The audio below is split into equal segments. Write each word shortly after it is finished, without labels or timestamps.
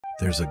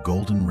There's a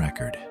golden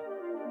record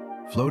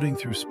floating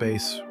through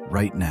space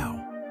right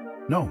now.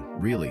 No,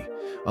 really,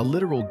 a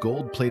literal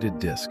gold-plated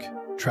disk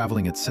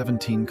traveling at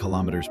 17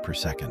 kilometers per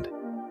second.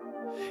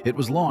 It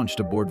was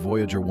launched aboard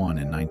Voyager 1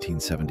 in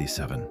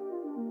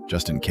 1977,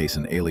 just in case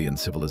an alien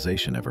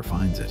civilization ever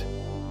finds it.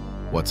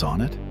 What's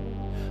on it?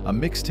 A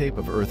mixtape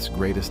of Earth's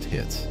greatest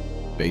hits.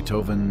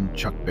 Beethoven,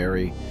 Chuck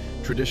Berry,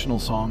 traditional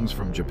songs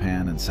from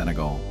Japan and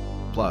Senegal,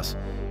 plus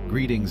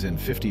greetings in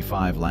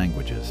 55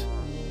 languages,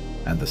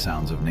 and the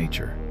sounds of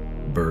nature.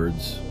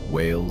 Birds,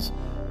 whales,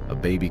 a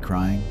baby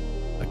crying,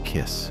 a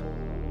kiss.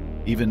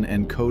 Even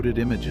encoded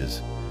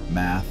images,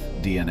 math,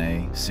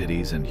 DNA,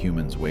 cities, and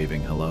humans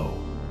waving hello.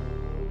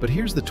 But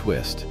here's the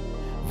twist.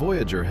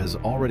 Voyager has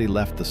already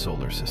left the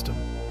solar system.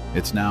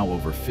 It's now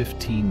over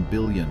 15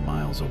 billion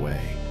miles away,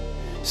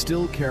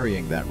 still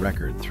carrying that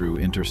record through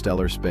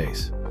interstellar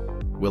space.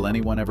 Will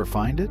anyone ever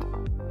find it?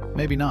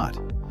 Maybe not.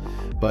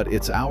 But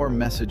it's our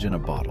message in a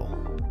bottle.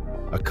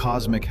 A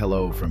cosmic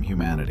hello from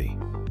humanity.